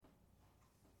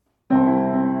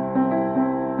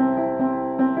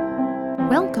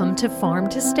Welcome to Farm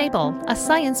to Stable, a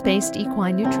science-based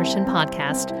equine nutrition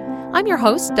podcast. I'm your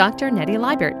host, Dr. Nettie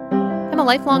Liebert. I'm a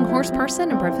lifelong horse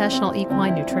person and professional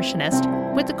equine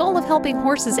nutritionist with the goal of helping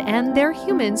horses and their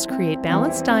humans create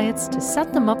balanced diets to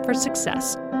set them up for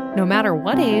success, no matter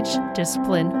what age,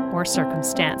 discipline, or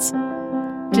circumstance.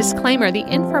 Disclaimer, the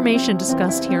information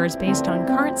discussed here is based on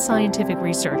current scientific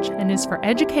research and is for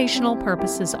educational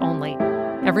purposes only.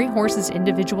 Every horse's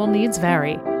individual needs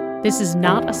vary. This is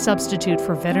not a substitute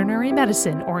for veterinary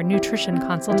medicine or nutrition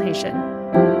consultation.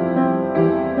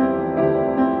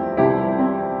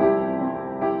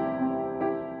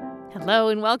 Hello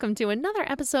and welcome to another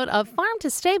episode of Farm to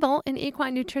Stable, an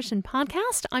equine nutrition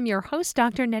podcast. I'm your host,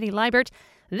 Dr. Nettie Liebert.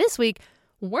 This week,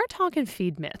 we're talking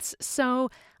feed myths.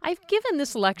 So I've given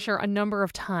this lecture a number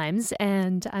of times,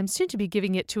 and I'm soon to be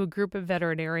giving it to a group of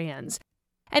veterinarians.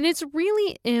 And it's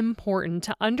really important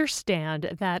to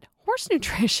understand that horse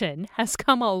nutrition has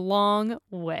come a long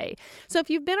way. So if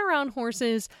you've been around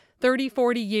horses 30,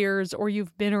 40 years, or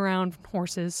you've been around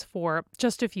horses for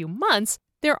just a few months,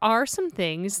 there are some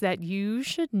things that you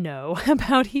should know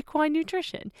about equine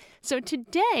nutrition. So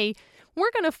today,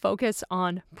 we're going to focus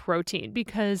on protein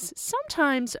because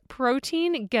sometimes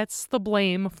protein gets the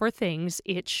blame for things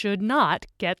it should not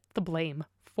get the blame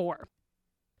for.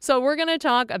 So we're going to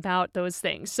talk about those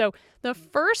things. So the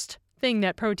first thing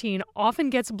that protein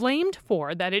often gets blamed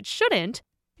for that it shouldn't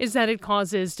is that it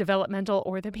causes developmental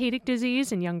orthopedic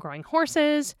disease in young growing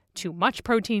horses. Too much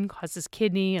protein causes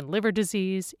kidney and liver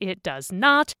disease. It does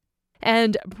not.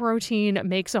 And protein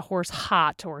makes a horse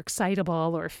hot or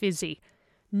excitable or fizzy.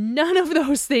 None of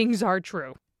those things are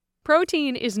true.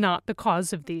 Protein is not the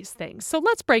cause of these things. So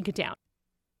let's break it down.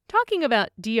 Talking about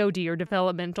DOD or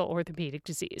developmental orthopedic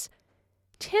disease.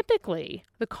 Typically,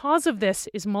 the cause of this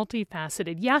is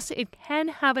multifaceted. Yes, it can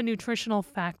have a nutritional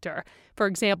factor. For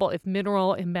example, if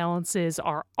mineral imbalances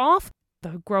are off,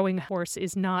 the growing horse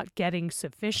is not getting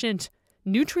sufficient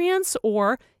nutrients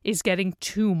or is getting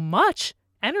too much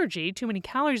energy, too many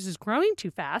calories, is growing too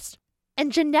fast.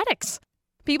 And genetics.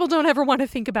 People don't ever want to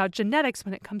think about genetics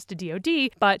when it comes to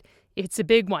DOD, but it's a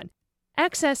big one.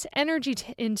 Excess energy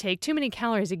intake, too many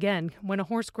calories, again, when a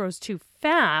horse grows too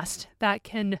fast, that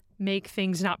can make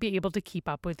things not be able to keep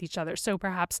up with each other. So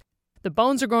perhaps the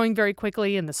bones are growing very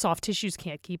quickly and the soft tissues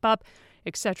can't keep up,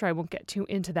 etc. I won't get too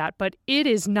into that, but it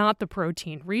is not the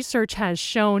protein. Research has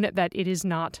shown that it is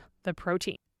not the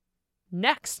protein.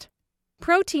 Next,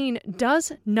 protein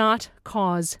does not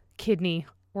cause kidney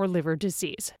or liver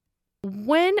disease.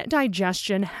 When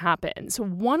digestion happens,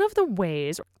 one of the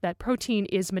ways that protein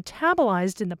is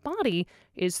metabolized in the body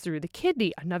is through the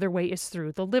kidney. Another way is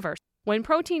through the liver. When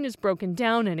protein is broken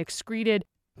down and excreted,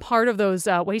 part of those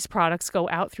waste products go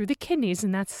out through the kidneys,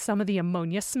 and that's some of the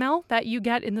ammonia smell that you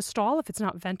get in the stall if it's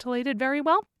not ventilated very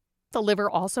well. The liver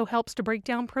also helps to break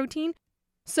down protein.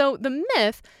 So the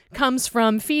myth comes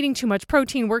from feeding too much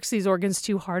protein works these organs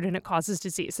too hard and it causes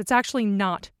disease. It's actually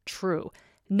not true.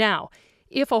 Now,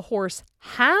 if a horse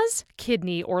has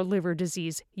kidney or liver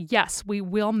disease, yes, we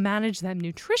will manage them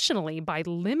nutritionally by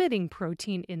limiting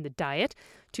protein in the diet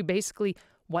to basically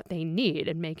what they need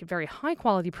and make very high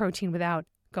quality protein without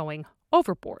going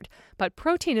overboard. But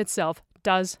protein itself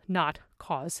does not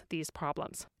cause these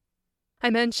problems. I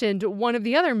mentioned one of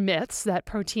the other myths that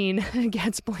protein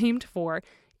gets blamed for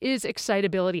is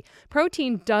excitability.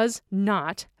 Protein does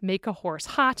not make a horse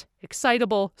hot,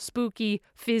 excitable, spooky,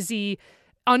 fizzy,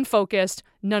 unfocused,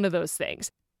 none of those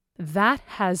things. That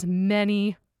has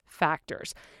many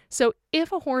factors. So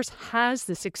if a horse has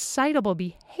this excitable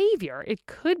behavior, it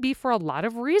could be for a lot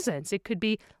of reasons. It could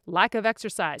be lack of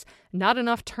exercise, not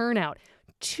enough turnout,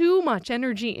 too much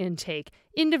energy intake,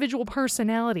 individual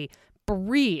personality,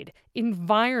 breed,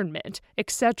 environment,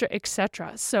 etc.,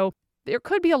 etc. So there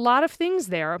could be a lot of things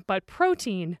there, but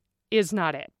protein is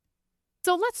not it.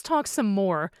 So let's talk some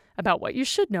more about what you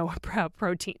should know about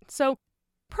protein. So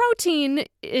protein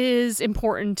is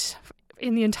important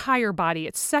in the entire body.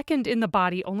 It's second in the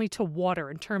body only to water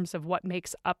in terms of what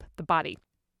makes up the body.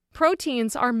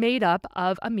 Proteins are made up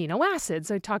of amino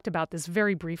acids. I talked about this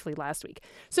very briefly last week.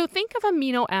 So think of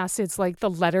amino acids like the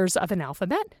letters of an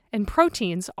alphabet, and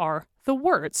proteins are the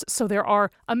words. So there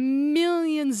are a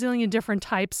million zillion different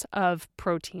types of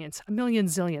proteins. A million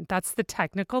zillion, that's the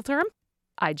technical term.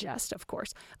 I jest, of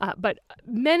course. But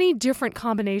many different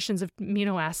combinations of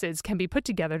amino acids can be put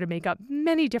together to make up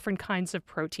many different kinds of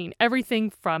protein.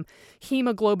 Everything from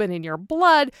hemoglobin in your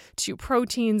blood to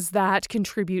proteins that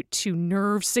contribute to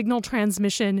nerve signal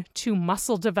transmission to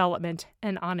muscle development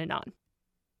and on and on.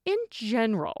 In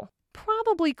general,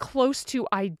 probably close to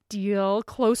ideal,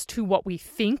 close to what we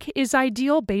think is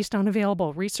ideal based on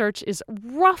available research, is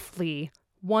roughly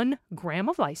 1 gram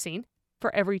of lysine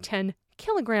for every 10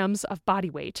 kilograms of body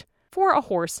weight for a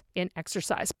horse in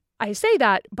exercise. I say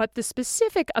that, but the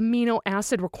specific amino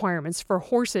acid requirements for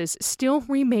horses still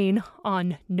remain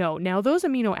unknown. Now, those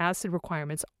amino acid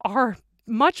requirements are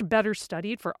much better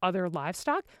studied for other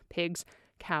livestock, pigs,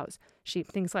 cows,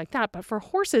 sheep, things like that. But for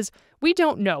horses, we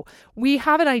don't know. We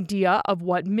have an idea of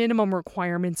what minimum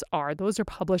requirements are. Those are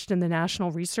published in the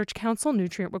National Research Council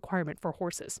nutrient requirement for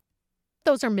horses.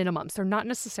 Those are minimums. They're not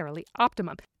necessarily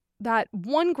optimum. That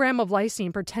 1 gram of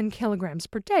lysine per 10 kilograms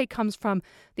per day comes from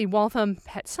the Waltham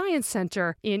Pet Science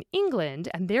Center in England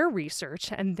and their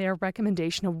research and their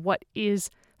recommendation of what is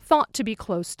thought to be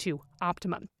close to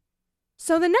optimum.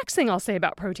 So the next thing I'll say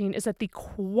about protein is that the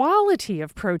quality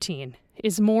of protein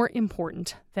is more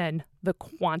important than the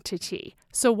quantity.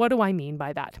 So what do I mean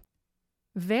by that?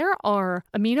 There are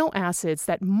amino acids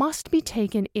that must be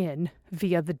taken in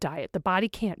via the diet. The body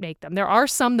can't make them. There are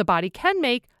some the body can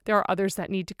make. There are others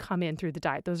that need to come in through the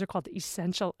diet. Those are called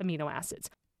essential amino acids.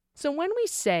 So when we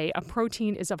say a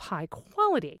protein is of high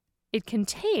quality, it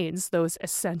contains those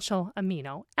essential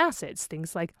amino acids,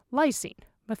 things like lysine,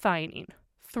 methionine,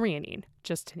 threonine,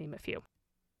 just to name a few.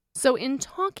 So in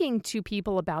talking to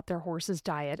people about their horse's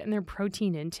diet and their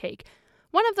protein intake,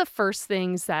 one of the first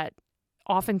things that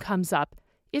often comes up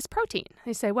is protein.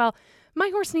 They say, well, my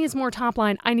horse needs more top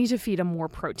line. I need to feed him more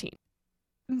protein.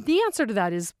 The answer to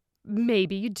that is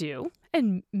maybe you do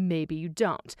and maybe you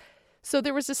don't. So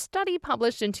there was a study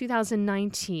published in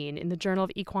 2019 in the Journal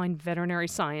of Equine Veterinary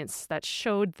Science that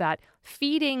showed that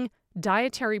feeding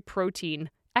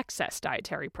excess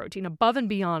dietary protein above and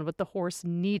beyond what the horse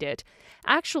needed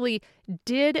actually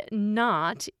did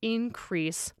not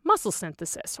increase muscle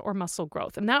synthesis or muscle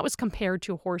growth. And that was compared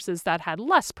to horses that had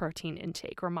less protein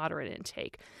intake or moderate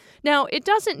intake. Now, it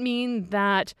doesn't mean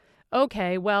that,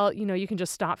 okay, well, you can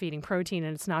just stop feeding protein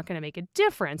and it's not going to make a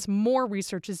difference. More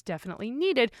research is definitely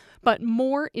needed, but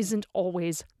more isn't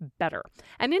always better.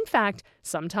 And in fact,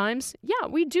 sometimes,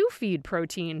 we do feed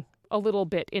protein a little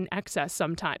bit in excess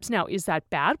sometimes. Now, is that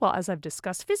bad? Well, as I've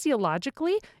discussed,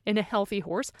 physiologically in a healthy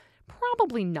horse,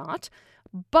 probably not.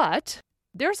 But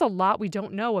there's a lot we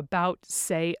don't know about,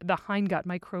 say, the hindgut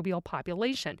microbial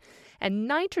population. And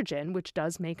nitrogen, which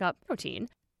does make up protein,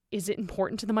 is it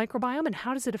important to the microbiome and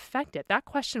how does it affect it? That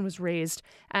question was raised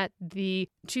at the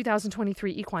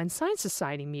 2023 Equine Science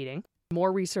Society meeting.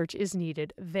 More research is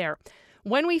needed there.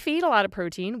 When we feed a lot of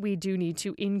protein, we do need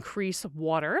to increase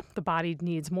water. The body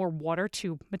needs more water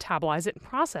to metabolize it and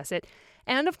process it.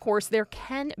 And of course, there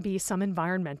can be some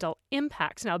environmental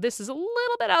impacts. Now, this is a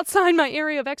little bit outside my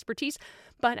area of expertise,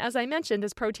 but as I mentioned,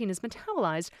 as protein is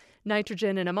metabolized,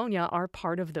 nitrogen and ammonia are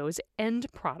part of those end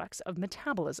products of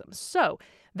metabolism. So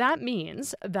that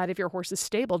means that if your horse is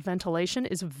stabled, ventilation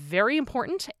is very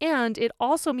important. And it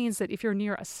also means that if you're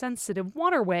near a sensitive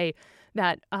waterway,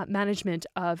 that management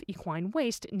of equine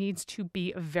waste needs to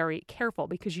be very careful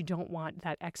because you don't want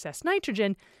that excess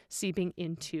nitrogen seeping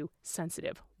into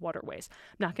sensitive waterways.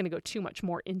 I'm not going to go too much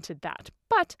more into that,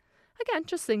 but again,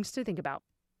 just things to think about.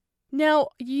 Now,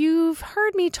 you've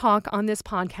heard me talk on this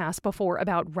podcast before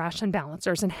about ration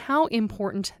balancers and how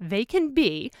important they can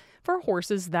be for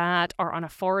horses that are on a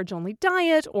forage-only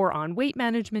diet or on weight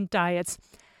management diets.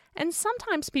 And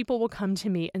sometimes people will come to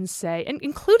me and say, and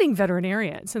including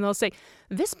veterinarians, and they'll say,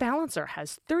 this balancer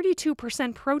has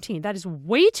 32% protein. That is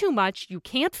way too much. You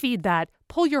can't feed that.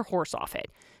 Pull your horse off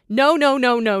it. No.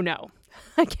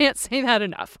 I can't say that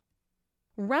enough.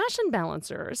 Ration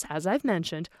balancers, as I've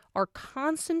mentioned, are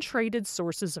concentrated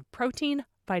sources of protein,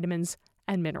 vitamins,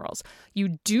 and minerals.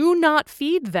 You do not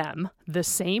feed them the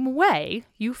same way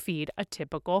you feed a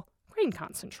typical grain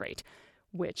concentrate,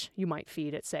 which you might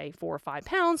feed at, say, 4 or 5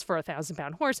 pounds for a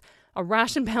 1,000-pound horse. A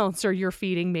ration balancer, you're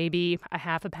feeding maybe a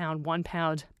half a pound, 1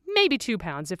 pound, maybe 2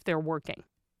 pounds if they're working.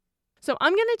 So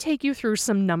I'm going to take you through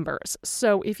some numbers.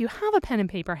 So if you have a pen and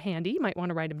paper handy, you might want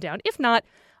to write them down. If not,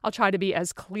 I'll try to be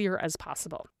as clear as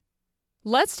possible.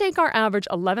 Let's take our average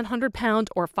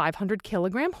 1,100-pound or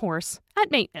 500-kilogram horse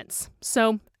at maintenance.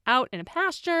 So out in a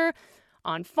pasture,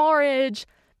 on forage,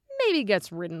 maybe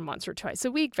gets ridden once or twice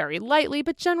a week, very lightly,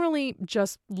 but generally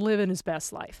just living his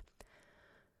best life.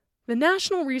 The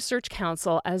National Research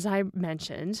Council, as I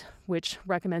mentioned, which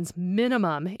recommends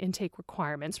minimum intake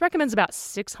requirements, recommends about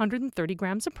 630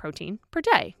 grams of protein per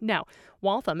day. Now,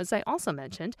 Waltham, as I also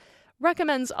mentioned,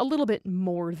 recommends a little bit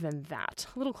more than that,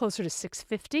 a little closer to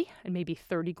 650 and maybe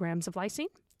 30 grams of lysine.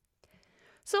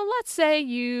 So let's say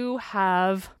you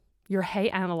have your hay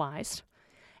analyzed,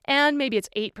 and maybe it's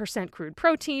 8% crude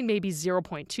protein, maybe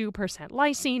 0.2%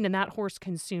 lysine, and that horse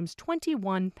consumes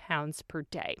 21 pounds per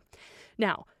day.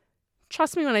 Now,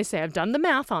 trust me when I say I've done the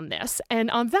math on this. And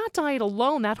on that diet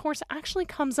alone, that horse actually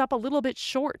comes up a little bit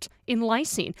short in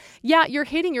lysine. Yeah, you're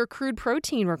hitting your crude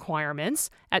protein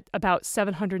requirements at about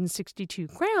 762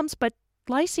 grams, but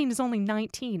lysine is only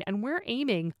 19, and we're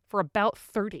aiming for about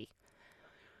 30.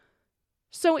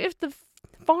 So if the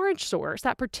forage source,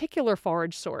 that particular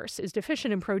forage source, is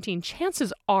deficient in protein,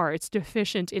 chances are it's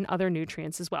deficient in other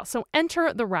nutrients as well. So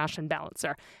enter the ration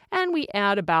balancer, and we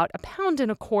add about 1.25 pounds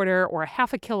or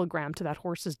 0.5 kilogram to that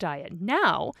horse's diet.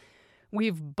 Now,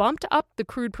 we've bumped up the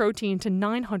crude protein to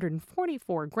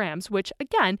 944 grams, which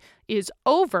again is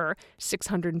over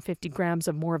 650 grams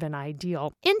of more of an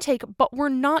ideal intake, but we're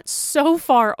not so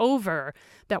far over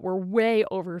that we're way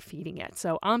overfeeding it.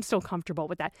 So I'm still comfortable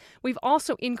with that. We've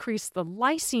also increased the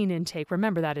lysine intake,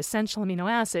 remember that essential amino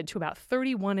acid, to about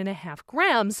 31.5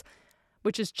 grams,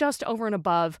 which is just over and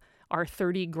above our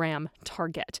 30-gram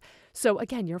target. So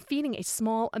again, you're feeding a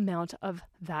small amount of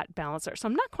that balancer. So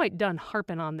I'm not quite done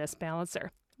harping on this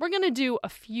balancer. We're going to do a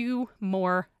few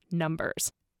more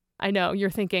numbers. I know you're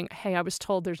thinking, hey, I was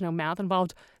told there's no math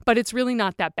involved, but it's really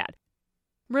not that bad.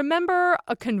 Remember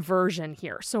a conversion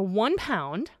here. So 1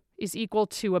 pound is equal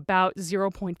to about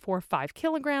 0.45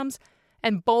 kilograms,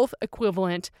 and both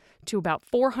equivalent to about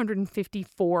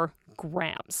 454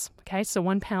 grams. Okay, so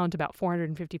 1 pound, about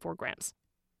 454 grams.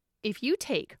 If you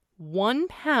take 1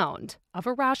 pound of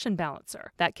a ration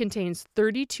balancer that contains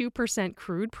 32%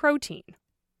 crude protein,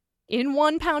 in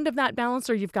 1 pound of that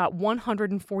balancer, you've got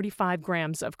 145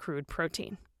 grams of crude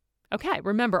protein. Okay,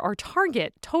 remember, our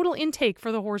target total intake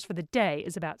for the horse for the day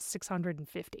is about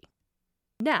 650.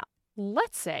 Now,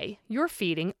 let's say you're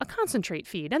feeding a concentrate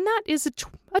feed, and that is a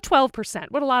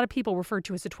 12%, what a lot of people refer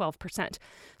to as a 12%.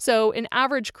 So an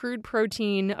average crude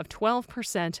protein of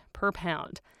 12% per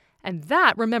pound. And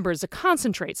that, remember, is a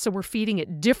concentrate, so we're feeding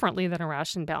it differently than a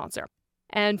ration balancer.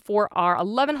 And for our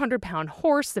 1,100-pound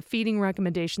horse, the feeding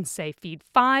recommendations say feed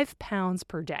 5 pounds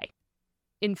per day.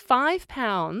 In 5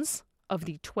 pounds of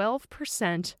the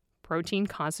 12% protein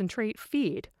concentrate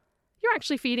feed, you're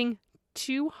actually feeding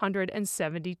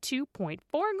 272.4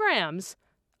 grams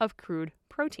of crude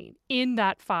protein in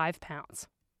that 5 pounds.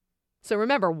 So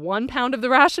remember, 1 pound of the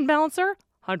ration balancer,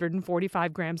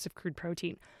 145 grams of crude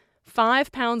protein.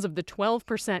 5 pounds of the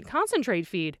 12% concentrate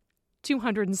feed,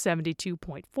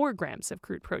 272.4 grams of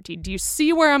crude protein. Do you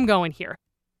see where I'm going here?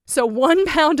 So 1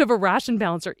 pound of a ration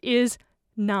balancer is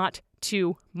not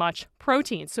too much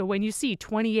protein. So when you see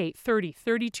 28, 30,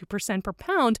 32% per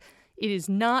pound, it is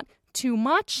not too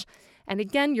much. And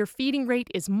again, your feeding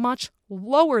rate is much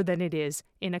lower than it is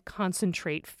in a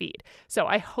concentrate feed. So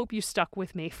I hope you stuck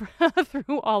with me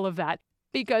through all of that,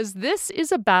 because this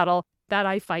is a battle that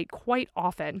I fight quite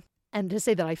often. And to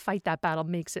say that I fight that battle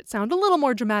makes it sound a little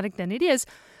more dramatic than it is.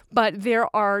 But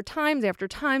there are times after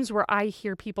times where I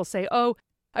hear people say, oh,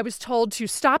 I was told to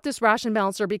stop this ration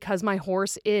balancer because my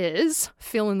horse is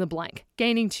fill in the blank,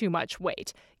 gaining too much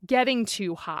weight, getting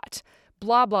too hot,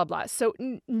 blah, blah, blah. So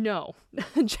no,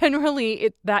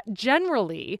 generally,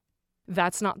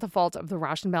 that's not the fault of the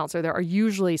ration balancer. There are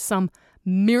usually some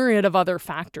myriad of other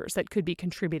factors that could be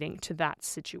contributing to that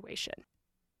situation.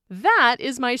 That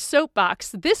is my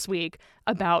soapbox this week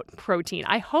about protein.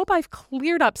 I hope I've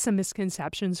cleared up some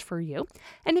misconceptions for you.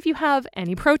 And if you have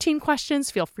any protein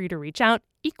questions, feel free to reach out,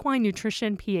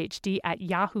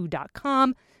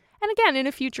 equinenutritionphd@yahoo.com. And again, in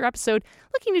a future episode,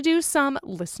 looking to do some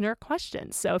listener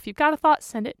questions. So if you've got a thought,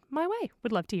 send it my way.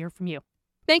 Would love to hear from you.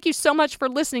 Thank you so much for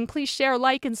listening. Please share,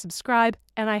 like, and subscribe.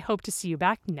 And I hope to see you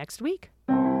back next week.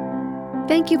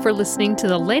 Thank you for listening to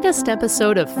the latest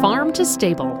episode of Farm to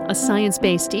Stable, a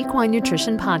science-based equine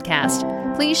nutrition podcast.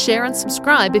 Please share and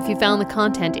subscribe if you found the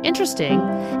content interesting.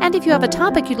 And if you have a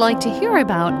topic you'd like to hear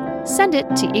about, send it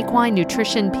to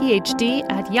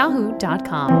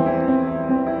equinenutritionphd@yahoo.com.